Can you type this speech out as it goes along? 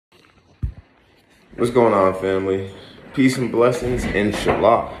What's going on, family? Peace and blessings,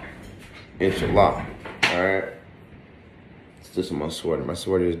 inshallah. Inshallah. Alright? It's just my sweater. My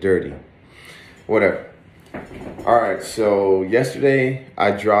sweater is dirty. Whatever. Alright, so yesterday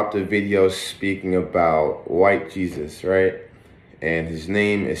I dropped a video speaking about white Jesus, right? And his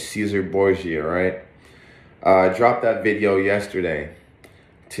name is Caesar Borgia, right? I dropped that video yesterday.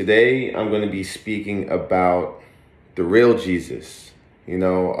 Today I'm going to be speaking about the real Jesus. You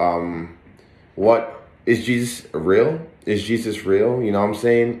know, what is Jesus real? Is Jesus real? You know what I'm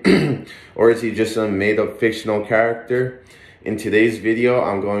saying? Or is he just some made-up fictional character? In today's video,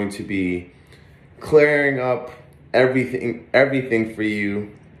 I'm going to be clearing up everything for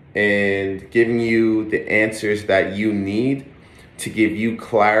you and giving you the answers that you need to give you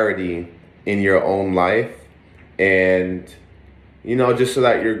clarity in your own life, and you know, just so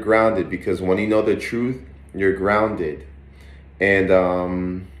that you're grounded, because when you know the truth, you're grounded. And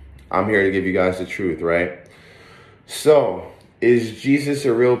I'm here to give you guys the truth, right? So, is Jesus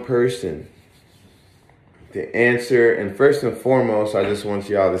a real person? The answer, and first and foremost, I just want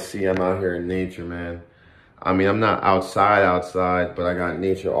y'all to see I'm out here in nature, man. I mean, I'm not outside, but I got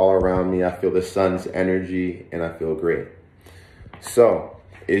nature all around me. I feel the sun's energy, and I feel great. So,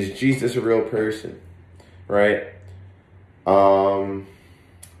 is Jesus a real person, right? I'm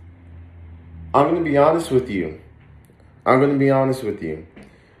going to be honest with you.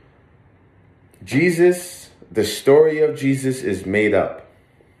 Jesus, the story of Jesus is made up,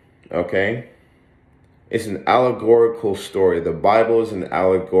 okay? It's an allegorical story. The Bible is an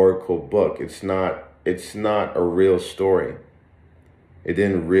allegorical book. It's not a real story. It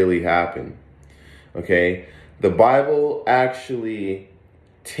didn't really happen, okay? The Bible actually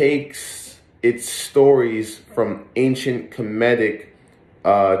takes its stories from ancient Kemetic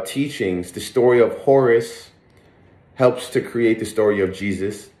teachings. The story of Horus helps to create the story of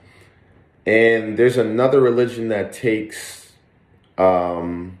Jesus. And there's another religion that takes,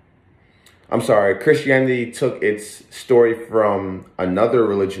 Christianity took its story from another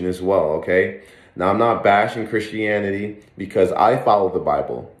religion as well, okay? Now, I'm not bashing Christianity because I follow the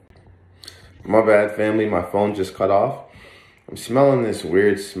Bible. My bad, family, my phone just cut off. I'm smelling this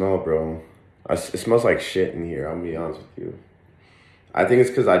weird smell, bro. It smells like shit in here, I'll be honest with you. I think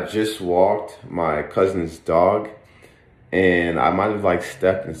it's because I just walked my cousin's dog, and I might have like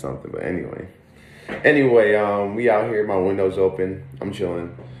stepped in something, but anyway, we out here, my window's open, I'm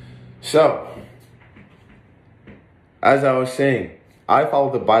chilling. So, as I was saying, I follow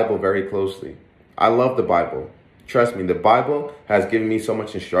the Bible very closely. I love the Bible. Trust me, the Bible has given me so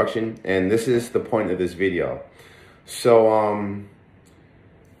much instruction, and this is the point of this video. So,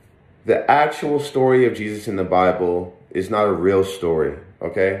 the actual story of Jesus in the Bible is not a real story,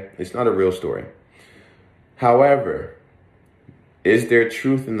 okay? It's not a real story. However, is there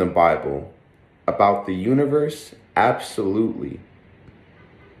truth in the Bible about the universe? Absolutely.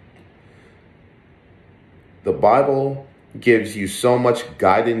 The Bible gives you so much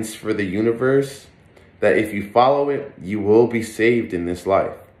guidance for the universe that if you follow it, you will be saved in this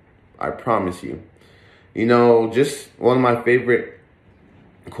life. I promise you. You know, just one of my favorite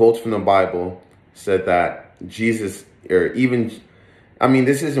quotes from the Bible said that Jesus, or even, I mean,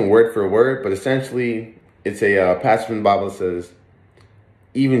 this isn't word for word, but essentially it's a passage from the Bible that says,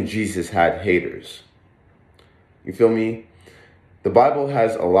 even Jesus had haters. You feel me? The Bible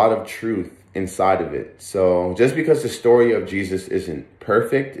has a lot of truth inside of it. So just because the story of Jesus isn't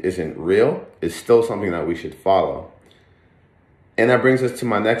perfect, isn't real, it's still something that we should follow. And that brings us to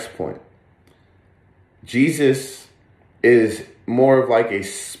my next point. Jesus is more of like a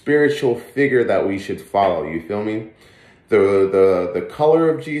spiritual figure that we should follow. You feel me? The color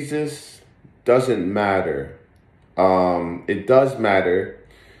of Jesus doesn't matter. It does matter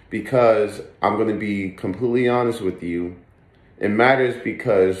because I'm going to be completely honest with you. It matters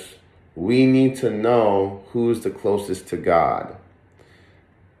because we need to know who's the closest to God.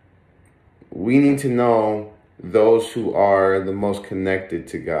 We need to know those who are the most connected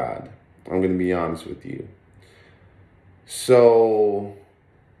to God. I'm going to be honest with you. So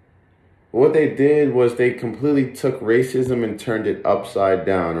what they did was they completely took racism and turned it upside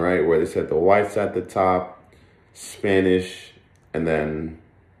down, right? Where they said the whites at the top, Spanish, and then,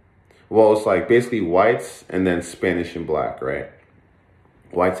 well, it's like basically whites and then Spanish and black, right?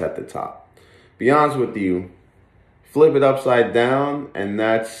 Whites at the top. Be honest with you, flip it upside down, and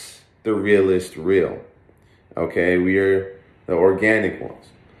that's the realist real. Okay, we are the organic ones.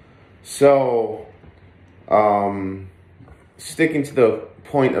 So, sticking to the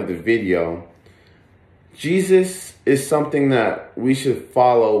point of the video, Jesus is something that we should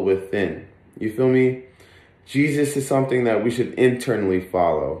follow within. You feel me? Jesus is something that we should internally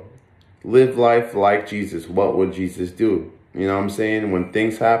follow. Live life like Jesus. What would Jesus do? You know what I'm saying? When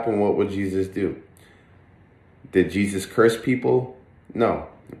things happen, what would Jesus do? Did Jesus curse people? No,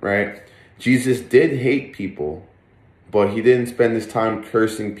 right? Jesus did hate people, but he didn't spend his time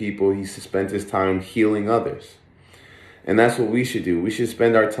cursing people. He spent his time healing others. And that's what we should do. We should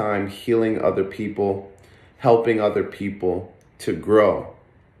spend our time healing other people, helping other people to grow.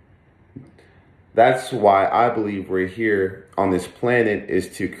 That's why I believe we're here on this planet,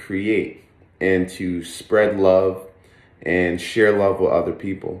 is to create and to spread love and share love with other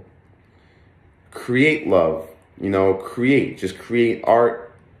people. Create love, just create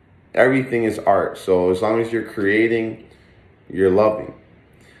art. Everything is art. So as long as you're creating, you're loving.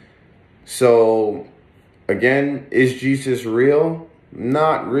 So again, is Jesus real?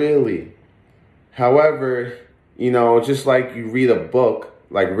 Not really. However, just like you read a book,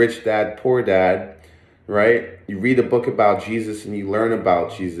 like Rich Dad, Poor Dad, right? You read a book about Jesus and you learn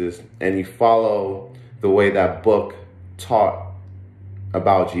about Jesus and you follow the way that book taught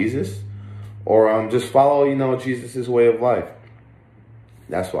about Jesus, or just follow, Jesus's way of life.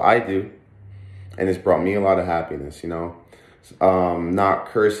 That's what I do. And it's brought me a lot of happiness, Not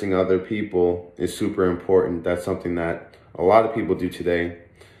cursing other people is super important. That's something that a lot of people do today.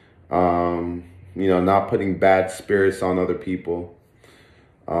 Not putting bad spirits on other people.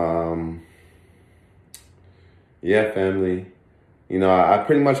 Yeah, family. I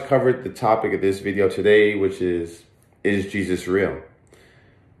pretty much covered the topic of this video today, which is Jesus real?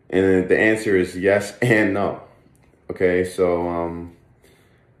 And the answer is yes and no. Okay, so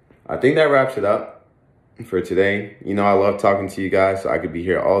I think that wraps it up for today. I love talking to you guys, so I could be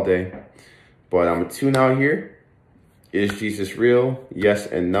here all day. But I'm going to tune out here. Is Jesus real? Yes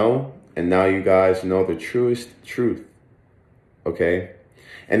and no. And now you guys know the truest truth. Okay?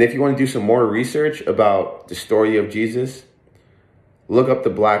 And if you want to do some more research about the story of Jesus, look up the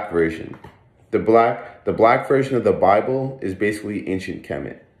black version. The black version of the Bible is basically ancient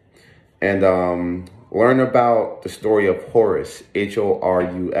Kemet. And learn about the story of Horus,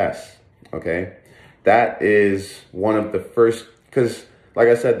 Horus, okay? That is one of the first, because like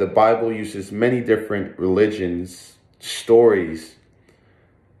I said, the Bible uses many different religions, stories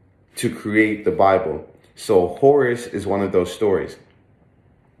to create the Bible. So Horus is one of those stories.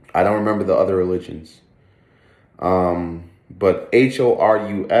 I don't remember the other religions. But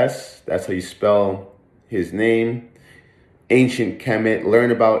Horus, that's how you spell his name. Ancient Kemet.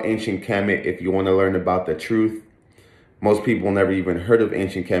 Learn about ancient Kemet if you want to learn about the truth. Most people never even heard of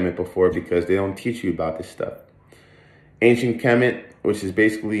ancient Kemet before because they don't teach you about this stuff. Ancient Kemet, which is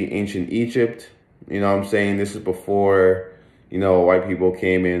basically ancient Egypt. You know what I'm saying? This is before, white people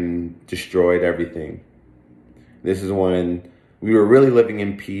came and destroyed everything. This is when we were really living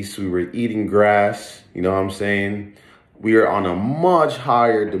in peace. We were eating grass. You know what I'm saying? We are on a much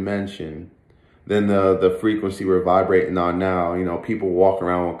higher dimension than the frequency we're vibrating on now. People walk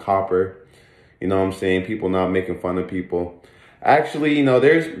around with copper. You know what I'm saying? People not making fun of people. Actually,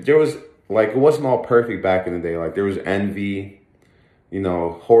 there was, like, it wasn't all perfect back in the day. Like, there was envy.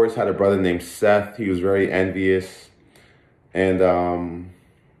 Horus had a brother named Seth. He was very envious. And,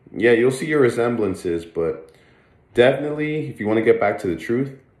 yeah, you'll see your resemblances. But definitely, if you want to get back to the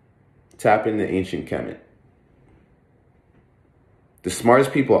truth, tap into ancient Kemet. The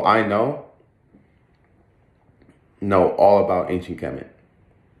smartest people I know all about ancient Kemet.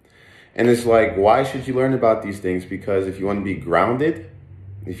 And it's like, why should you learn about these things? Because if you want to be grounded,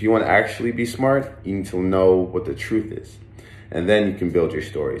 if you want to actually be smart, you need to know what the truth is. And then you can build your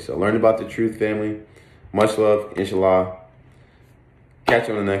story. So learn about the truth, family. Much love, inshallah. Catch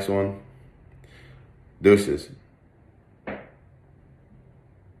you on the next one. Deuces.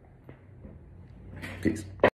 Peace.